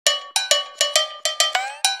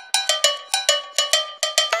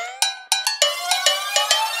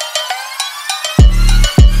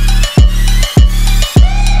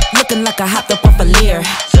like I hopped up off a Lear.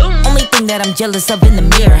 Only thing that I'm jealous of in the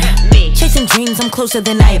mirror. Chasing dreams, I'm closer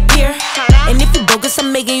than I appear. And if you bogus,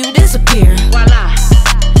 I'm making you disappear.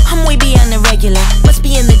 I'm way beyond the regular. Must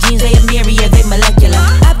be in the genes, they Amiri or they molecular.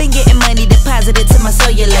 I've been getting money deposited to my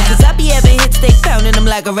cellular, cause I be having hits, they pounding them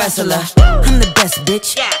like a wrestler. I'm the best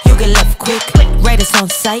bitch, you get left quick. Right, it's on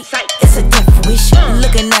sight, it's a death wish.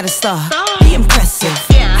 Looking at a star, be impressive.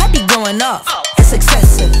 I be going off, it's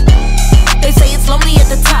excessive. They say it's lonely at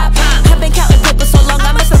the top. I've been counting paper so long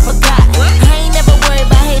I must have forgot. I ain't never worried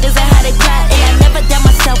about haters and how they got. And I never doubt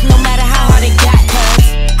myself no matter how hard it got. Cause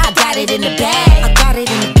I got it in the bag. I got it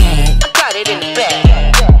in the bag. I got it in the bag.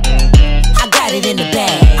 I got it in the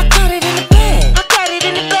bag. I got it in the bag. I got it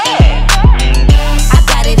in the bag. I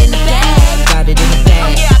got it in the bag. Got it in the bag.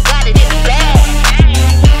 Oh yeah, I got it in the bag.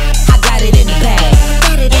 I got it in the bag.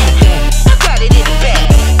 Got it in the bag. I got it in the bag.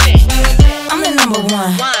 I'm the number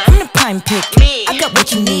one. I'm the prime pick. I got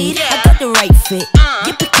what you need. I got the right fit.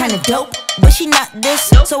 You pick kinda dope, but she not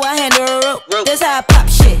this. So I hand her a rope. That's how I pop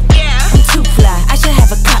shit. I'm too fly. I should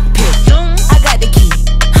have a cockpit. I got the key.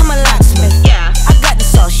 I'm a locksmith. I got the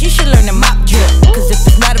sauce. You should learn to mop drip. Cause if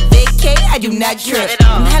it's not a vacay, I do not drip.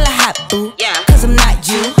 I'm hella hot, boo. Cause I'm not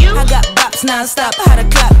you. I got bops non-stop. How the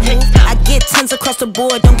clock move. I get tons across the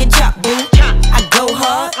board. Don't get chopped, boo. I go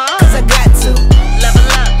hard. Cause I got to. Level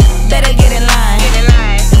up. Better get in line.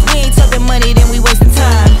 If we ain't talking money, then we wasting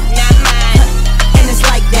time. Not mine. And it's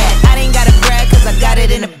like that. I ain't gotta brag cause I got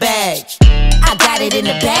it in the bag. I got it in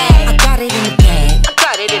the bag.